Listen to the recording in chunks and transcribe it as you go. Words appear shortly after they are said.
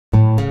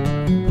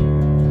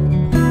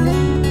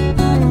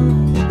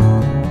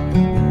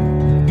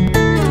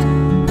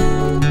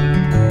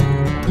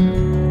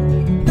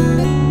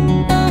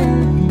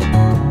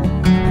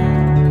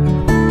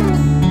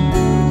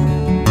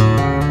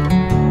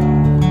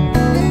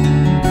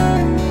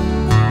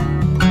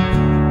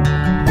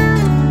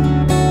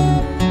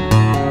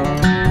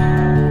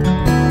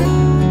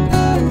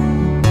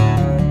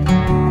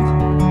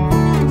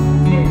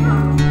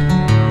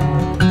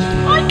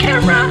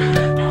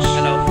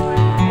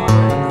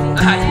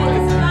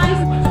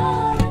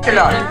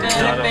not?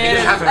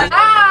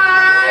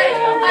 Hi!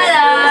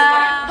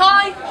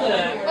 Hi!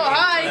 Oh,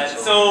 hi!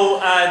 So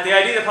the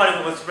idea of the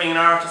pilot was to bring an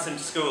artist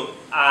into school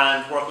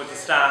and work with the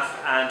staff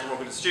and to work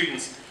with the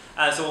students.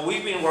 So what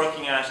we've been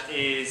working at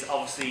is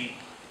obviously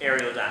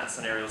aerial dance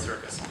and aerial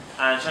circus.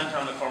 And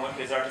Chantal McCormick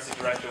is artistic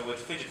director with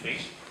Fidget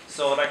Feet.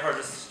 So I'd like her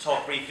just to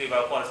talk briefly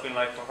about what it's been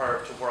like for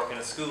her to work in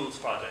a schools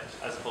project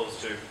as opposed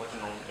to what you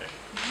normally do.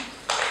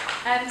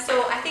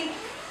 So I think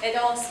it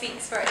all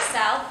speaks for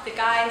itself. The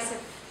guys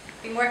have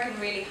been working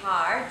really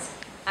hard,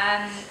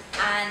 and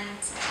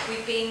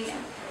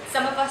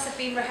some of us have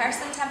been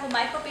rehearsing. Temple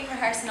Michael been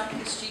rehearsing up in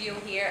the studio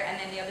here, and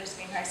then the others have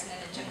been rehearsing in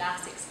a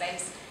gymnastics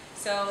space.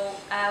 So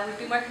we've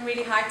been working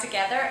really hard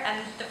together,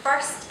 and the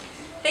first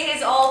thing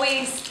is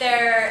always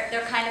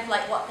they're kind of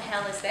like, what the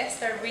hell is this?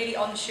 They're really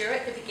unsure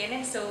at the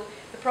beginning, so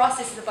the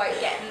process is about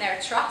getting their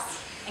trust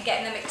and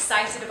getting them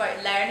excited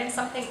about learning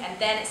something, and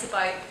then it's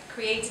about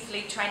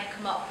creatively trying to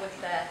come up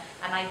with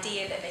an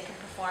idea that they can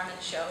perform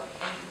and show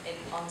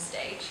on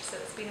stage. So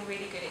it's been a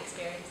really good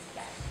experience.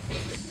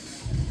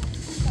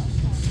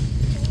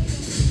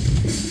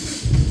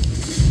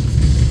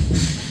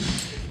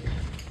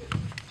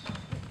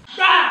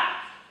 Yeah.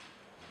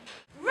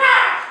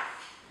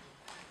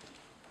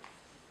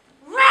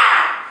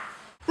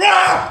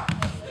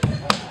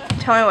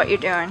 Tell me what you're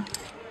doing.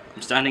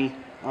 I'm standing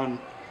on,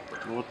 I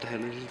don't know what the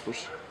hell it is, but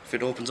if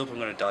it opens up I'm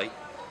going to die.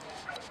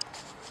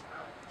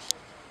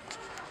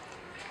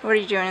 What are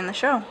you doing in the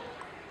show?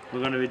 We're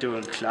going to be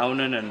doing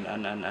clowning and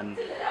then I'm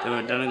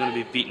going to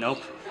be beaten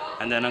up,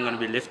 and then I'm going to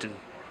be lifting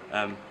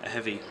a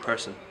heavy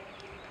person,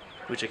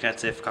 which I can't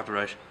say for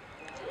copyright.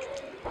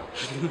 I'm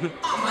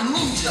a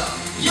ninja.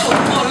 Yo,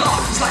 one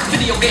lock is like a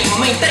video game. My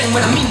main thing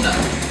when I'm in the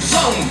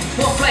zone.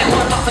 One play,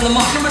 one lock in the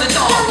mark. Remember the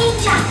dog. Go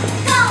ninja,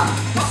 go!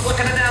 Not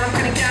looking at that, I'm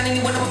cutting down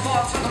anyone I'm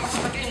about.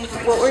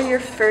 What were your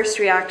first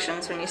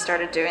reactions when you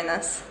started doing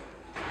this?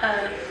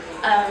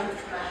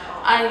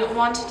 I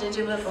wanted to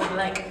do it, but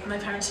like my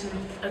parents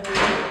didn't agree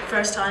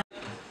first time.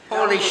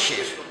 Holy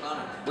shit.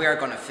 We are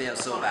gonna fail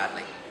so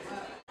badly.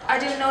 I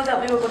didn't know that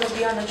we were going to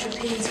be on the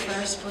trapeze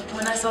first, but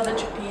when I saw the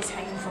trapeze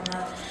hanging from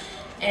the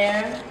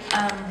air,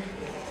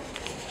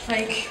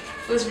 like,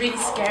 it was really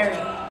scary.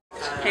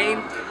 Hey,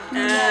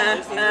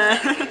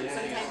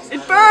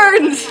 it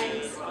burns!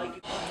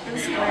 It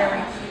was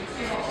scary.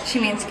 She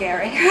means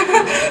scary.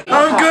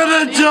 I'm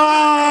gonna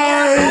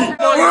die!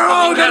 We're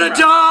all gonna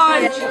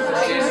die!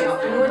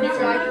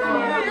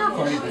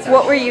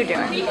 What were you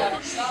doing?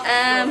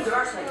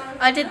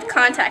 I did the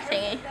contact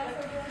thingy.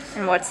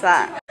 And what's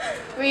that?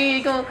 Where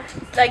you go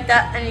like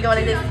that and you go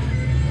like this.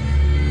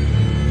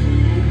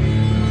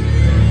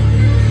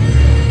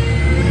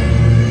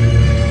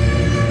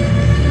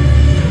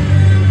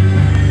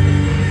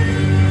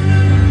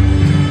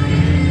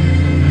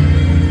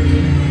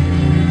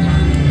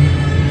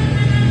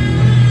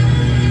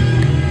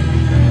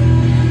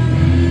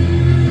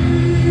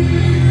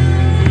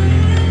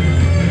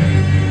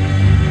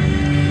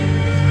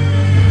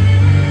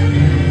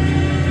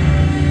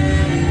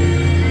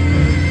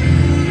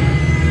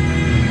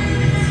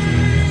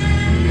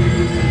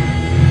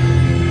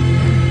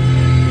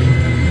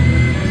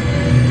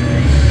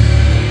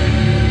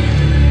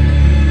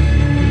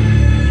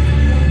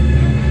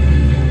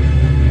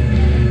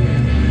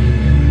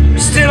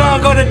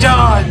 I'm gonna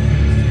die!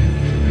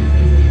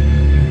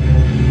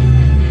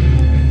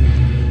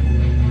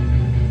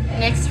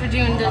 Next we're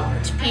doing the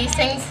trapeze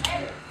things.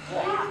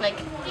 Like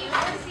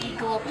you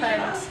go up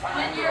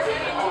and you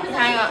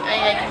hang on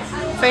and like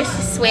first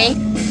you swing.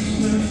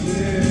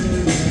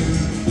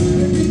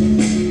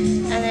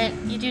 And then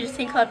you do this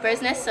thing called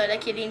bird's nest, so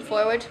like you lean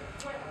forward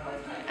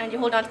and you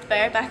hold on to the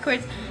bar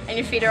backwards and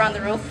your feet are on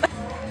the rope.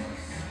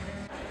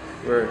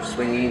 We're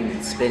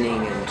swinging,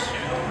 spinning and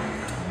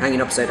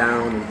hanging upside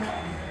down and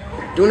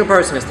doing a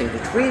bird's nest thing,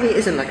 which really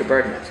isn't like a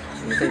bird nest.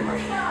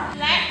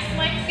 Flex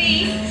my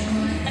feet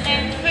and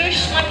then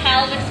push my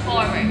pelvis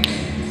forward.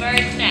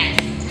 Bird's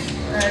nest.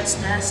 Bird's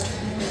nest,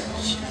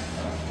 which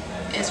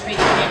is really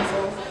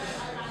painful.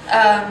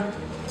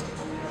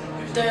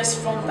 There's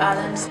front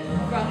balance.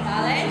 Front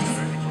balance.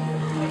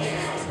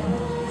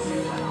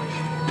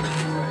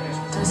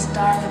 There's the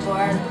bar on the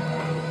board.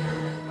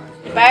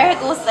 The bar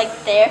goes like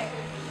there,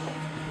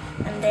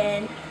 and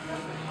then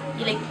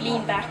you like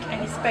lean back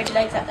and you spread your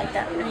legs out like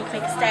that, and you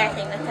make a star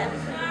thing like that.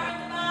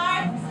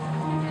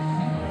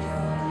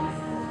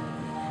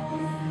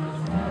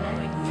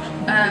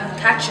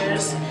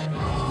 Catchers.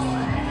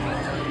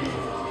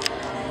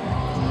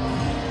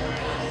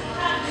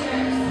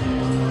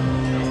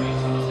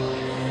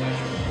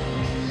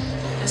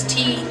 There's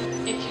tea.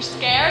 If you're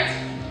scared,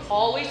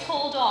 always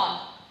hold on.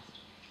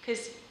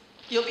 Because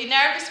you'll be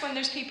nervous when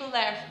there's people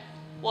there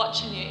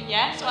watching you,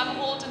 yeah? So I'm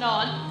holding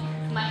on.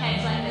 My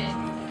head's like this.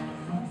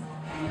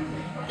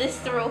 This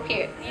is the rope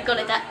here. You go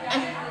like that,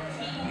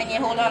 and you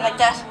hold on like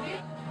that.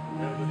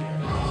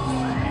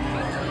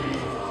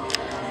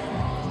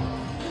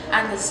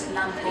 And this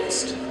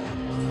lamppost.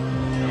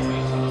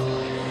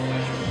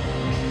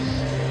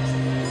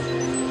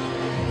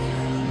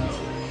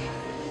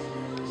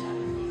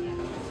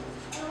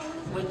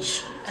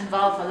 which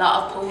involve a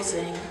lot of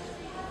posing.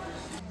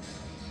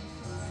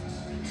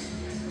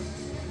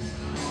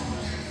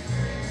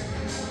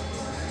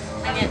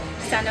 And then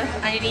stand up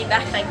and you lean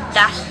back like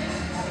that.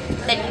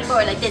 Then lean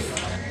forward like this.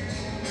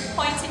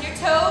 Pointing your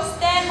toes,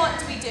 then what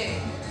do we do?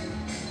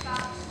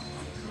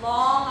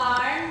 Long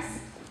arms,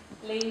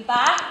 lean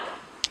back,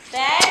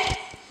 then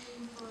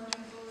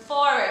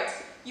forward.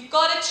 You've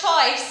got a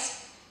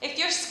choice. If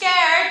you're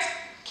scared,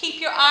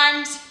 keep your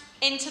arms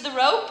into the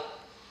rope.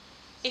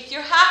 If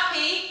you're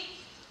happy,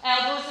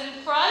 elbows in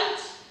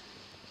front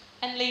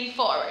and lean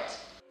forward.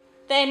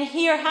 Then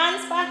here,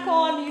 hands back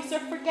on, you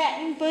start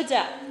forgetting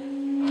Buddha.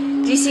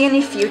 Do you see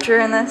any future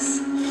in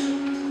this?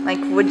 Like,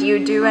 would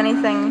you do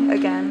anything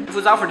again? If it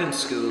was offered in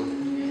school,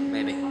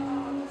 maybe.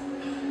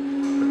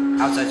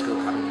 But outside school,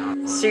 probably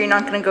not. So you're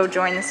not going to go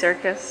join the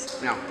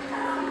circus? No.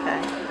 Okay.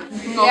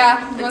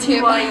 Yeah, the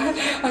two. I'm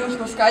going to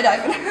go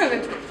skydiving.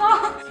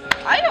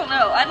 I don't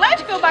know. I'd like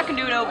to go back and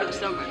do it over the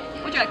summer.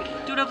 What do you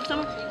reckon? Do it over the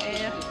summer?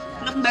 Yeah.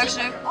 Nothing better to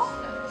do.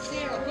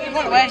 You're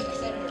going away.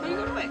 Where are you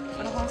going away?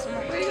 For the whole summer.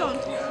 Where are you going?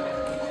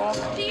 Cork.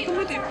 Come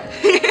with you.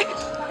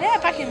 Yeah,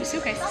 back in my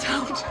suitcase.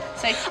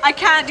 Say, I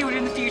can't do it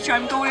in the future.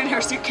 I'm going in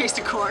her suitcase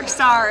to Cork.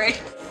 Sorry.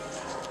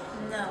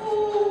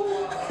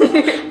 No.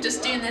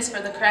 Just doing this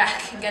for the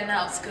crack and getting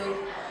out of school.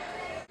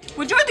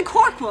 We'll join the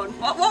Cork one.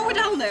 What are we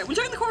down there? We'll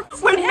join the Cork.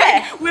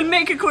 We'll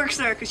make a Cork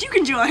circus. You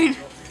can join.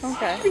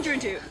 Okay. You can join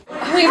too.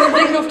 We're a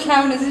big enough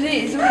clown as it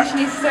is. We just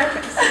need a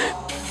circus.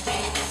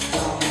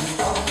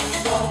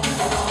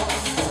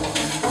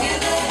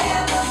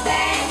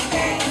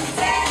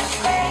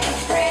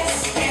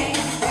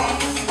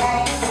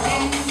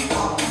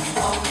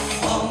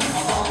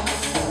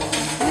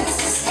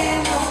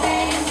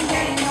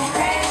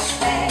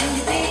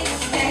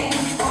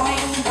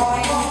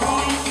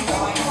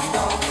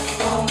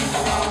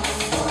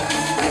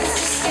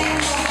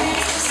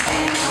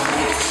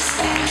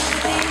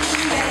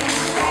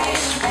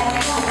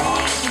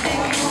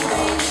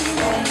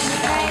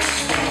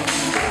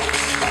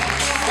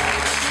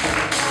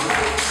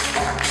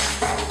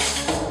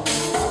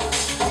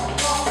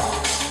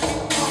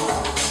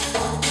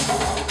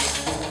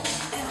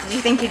 Do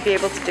you think you'd be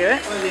able to do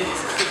it?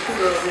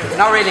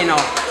 Not really, no.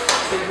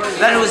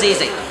 Then it was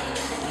easy.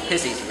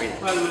 Piss easy,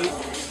 really.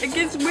 It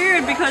gets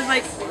weird because,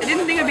 like, I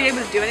didn't think I'd be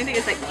able to do anything.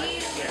 It's like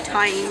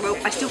tying rope.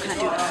 I still can't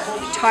do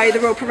it. Tie the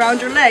rope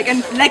around your leg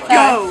and let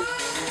go.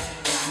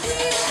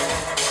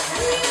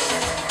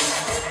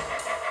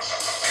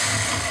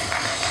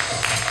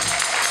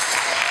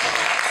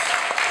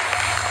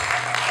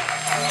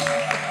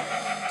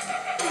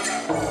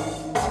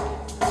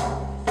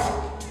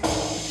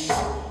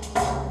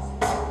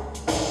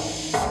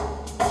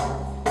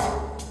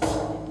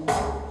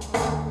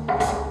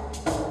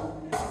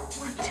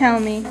 Tell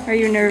me, are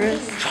you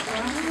nervous?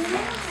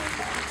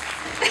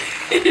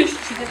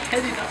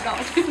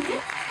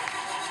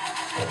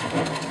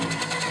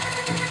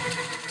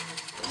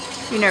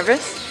 You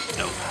nervous?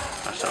 No,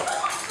 not so.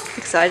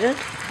 Excited?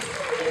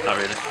 Not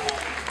really.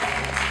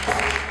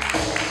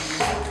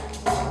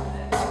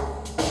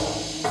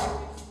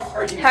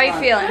 How are you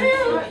feeling?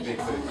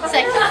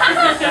 Sick.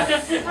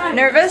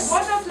 Nervous?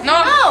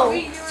 No,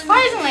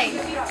 surprisingly.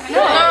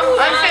 No,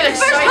 I feel excited.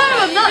 First time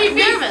I'm not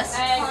nervous. I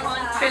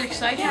feel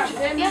excited.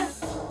 Yeah.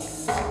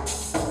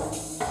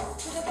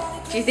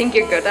 Do you think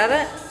you're good at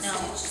it?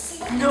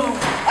 No,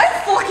 I'm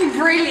fucking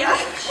brilliant.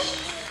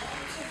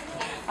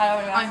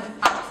 I'm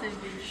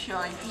absolutely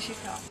shy.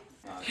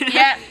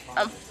 Yeah,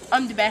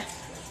 I'm the best.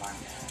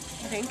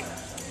 I think.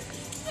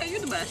 Yeah,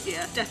 you're the best.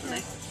 Yeah,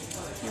 definitely.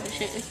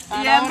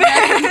 Yeah,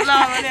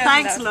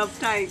 Thanks, love.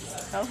 Thanks.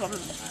 No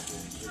problem.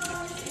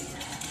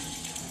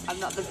 I'm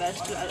not the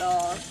best at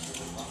all.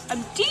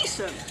 I'm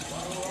decent,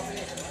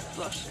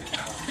 but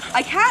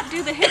I can't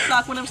do the hip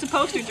lock when I'm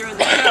supposed to during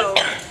the show.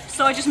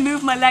 So I just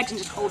move my legs and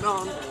just hold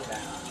on,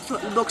 so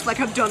it looks like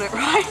I've done it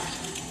right.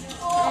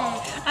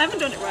 I haven't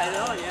done it right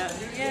at all yet.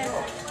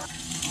 Yeah.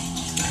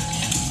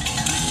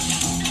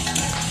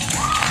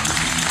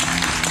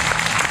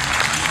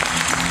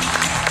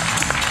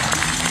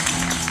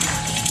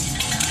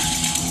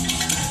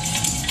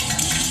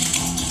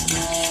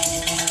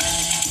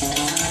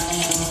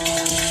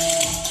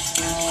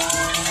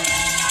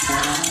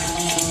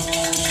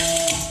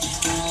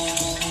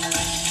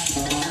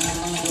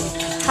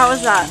 How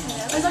was that?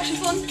 It was actually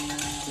fun.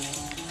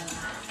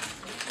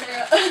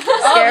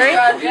 Scary?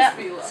 Yeah.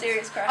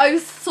 Serious crack. I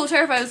was so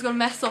terrified I was going to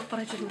mess up, but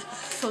I didn't.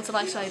 So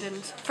delighted I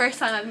didn't. First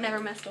time I've never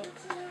messed up.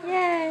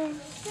 Yay!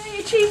 Yay,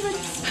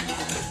 achievements!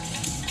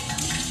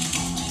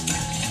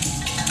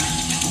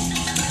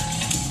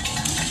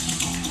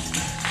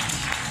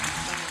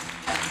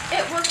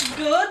 It was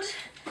good.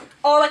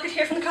 All I could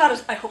hear from the crowd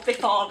was, "I hope they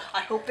fall.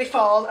 I hope they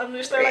fall." And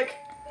they're just there like,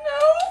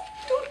 "No,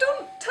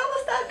 don't tell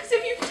us that, because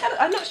if you tell us,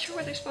 I'm not sure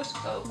where they're supposed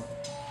to go.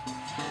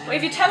 But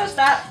if you tell us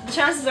that, the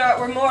chances are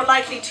we're more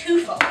likely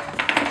to fall.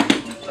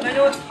 But I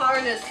know it's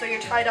harness, so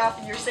you're tied off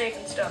and you're safe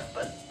and stuff,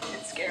 but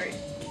it's scary."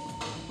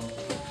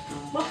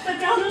 Upside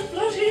down and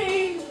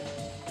floating.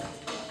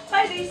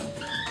 Bye, these.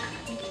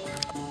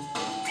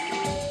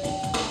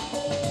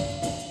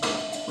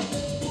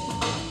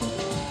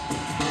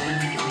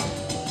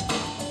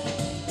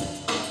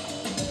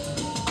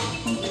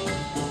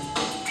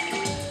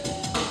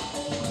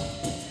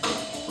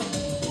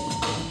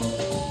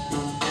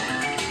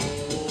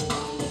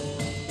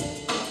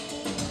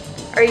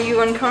 Are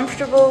you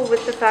uncomfortable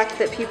with the fact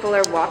that people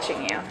are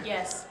watching you?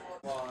 Yes.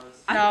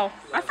 No.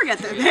 I forget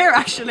they're there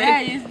actually.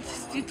 Yeah,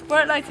 you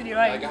put it like to the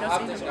right, you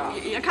don't see them.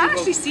 I can't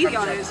actually see the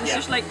others. It's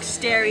just like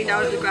staring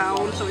down at the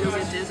ground so we don't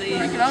get dizzy. You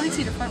can only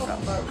see the front row.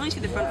 I only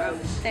see the front row.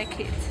 They're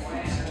kids.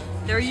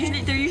 They're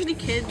usually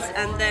kids,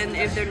 and then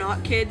if they're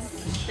not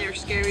kids, they're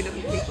scary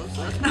looking people,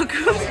 so that's not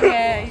good.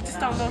 Yeah, you just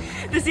don't look.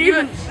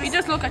 You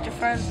just look at your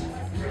friends.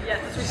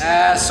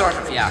 Sort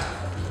of, yeah.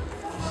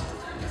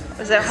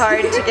 Was it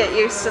hard to get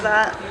used to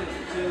that?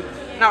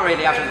 Not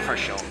really after the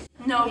first show.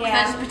 No, because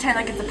I just pretend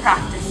like it's a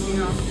practice, you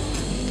know.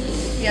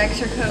 Yeah, because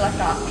you're cool like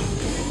that.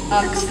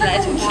 On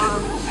stage.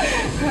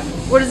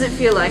 What does it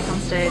feel like on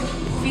stage?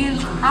 It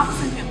feels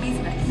absolutely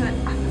amazing. I feel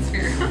an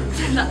atmosphere.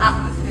 Feel the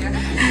atmosphere.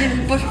 You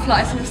get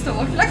butterflies in your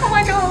stomach. Like, oh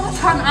my god,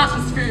 what's an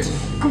atmosphere?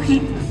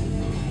 Great.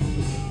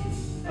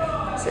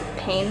 Is it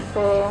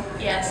painful?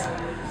 Yes.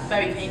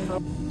 Very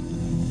painful.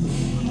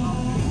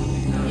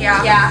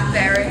 Yeah,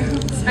 very.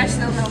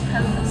 Especially on little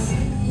pelvis.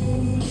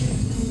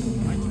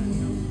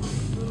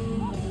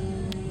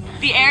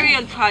 The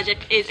aerial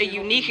project is a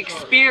unique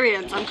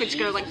experience. I'm just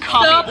gonna like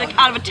copy like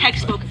out of a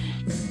textbook.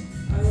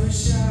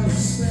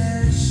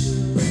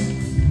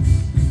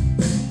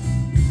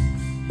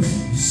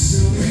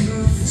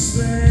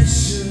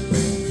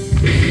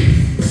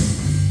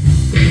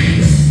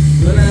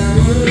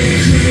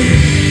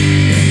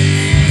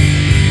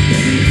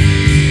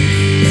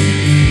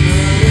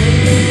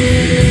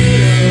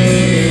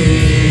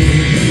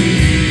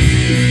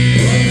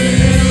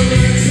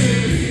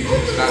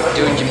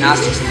 Doing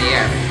gymnastics in the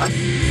air.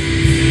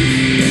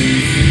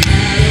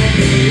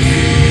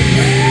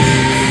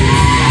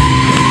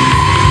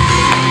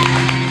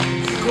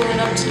 Going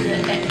up to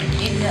in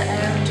the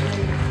air,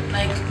 doing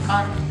like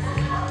on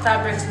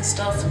fabrics and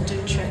stuff and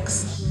doing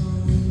tricks.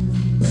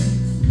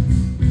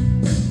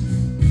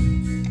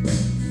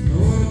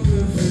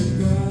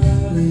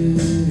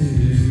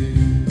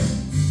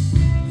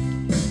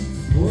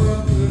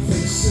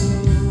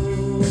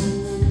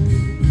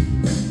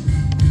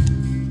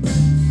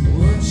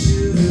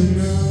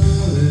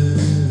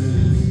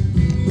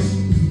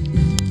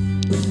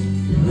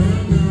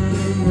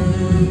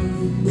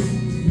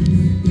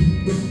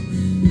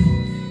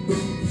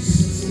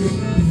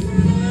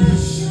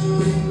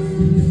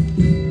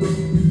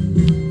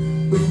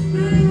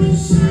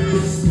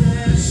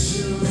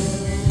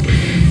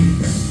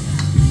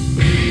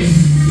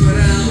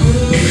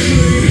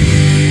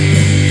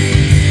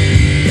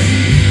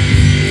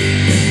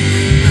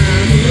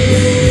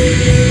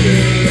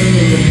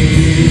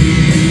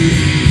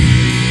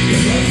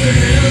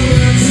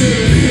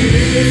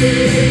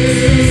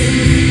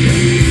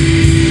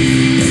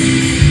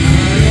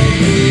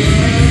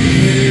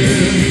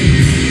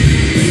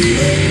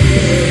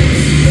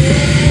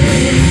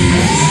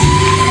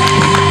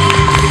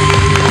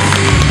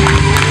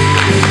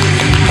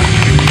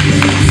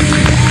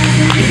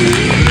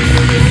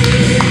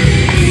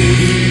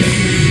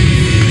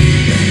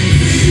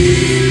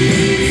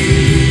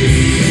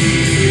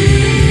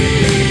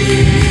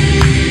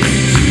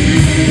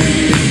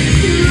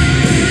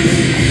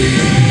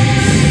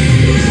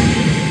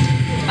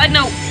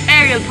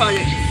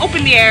 Project up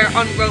in the air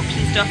on ropes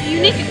and stuff. A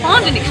unique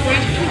bonding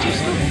experience between two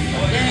schools.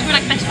 We're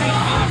like best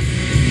friends.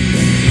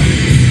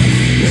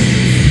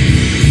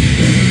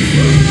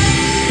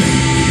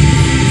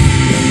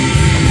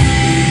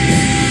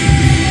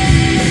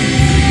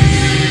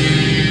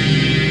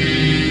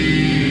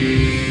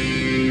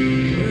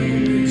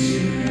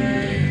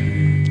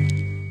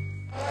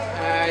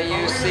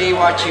 You see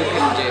what you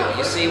can do.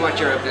 You see what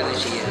your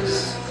ability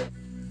is.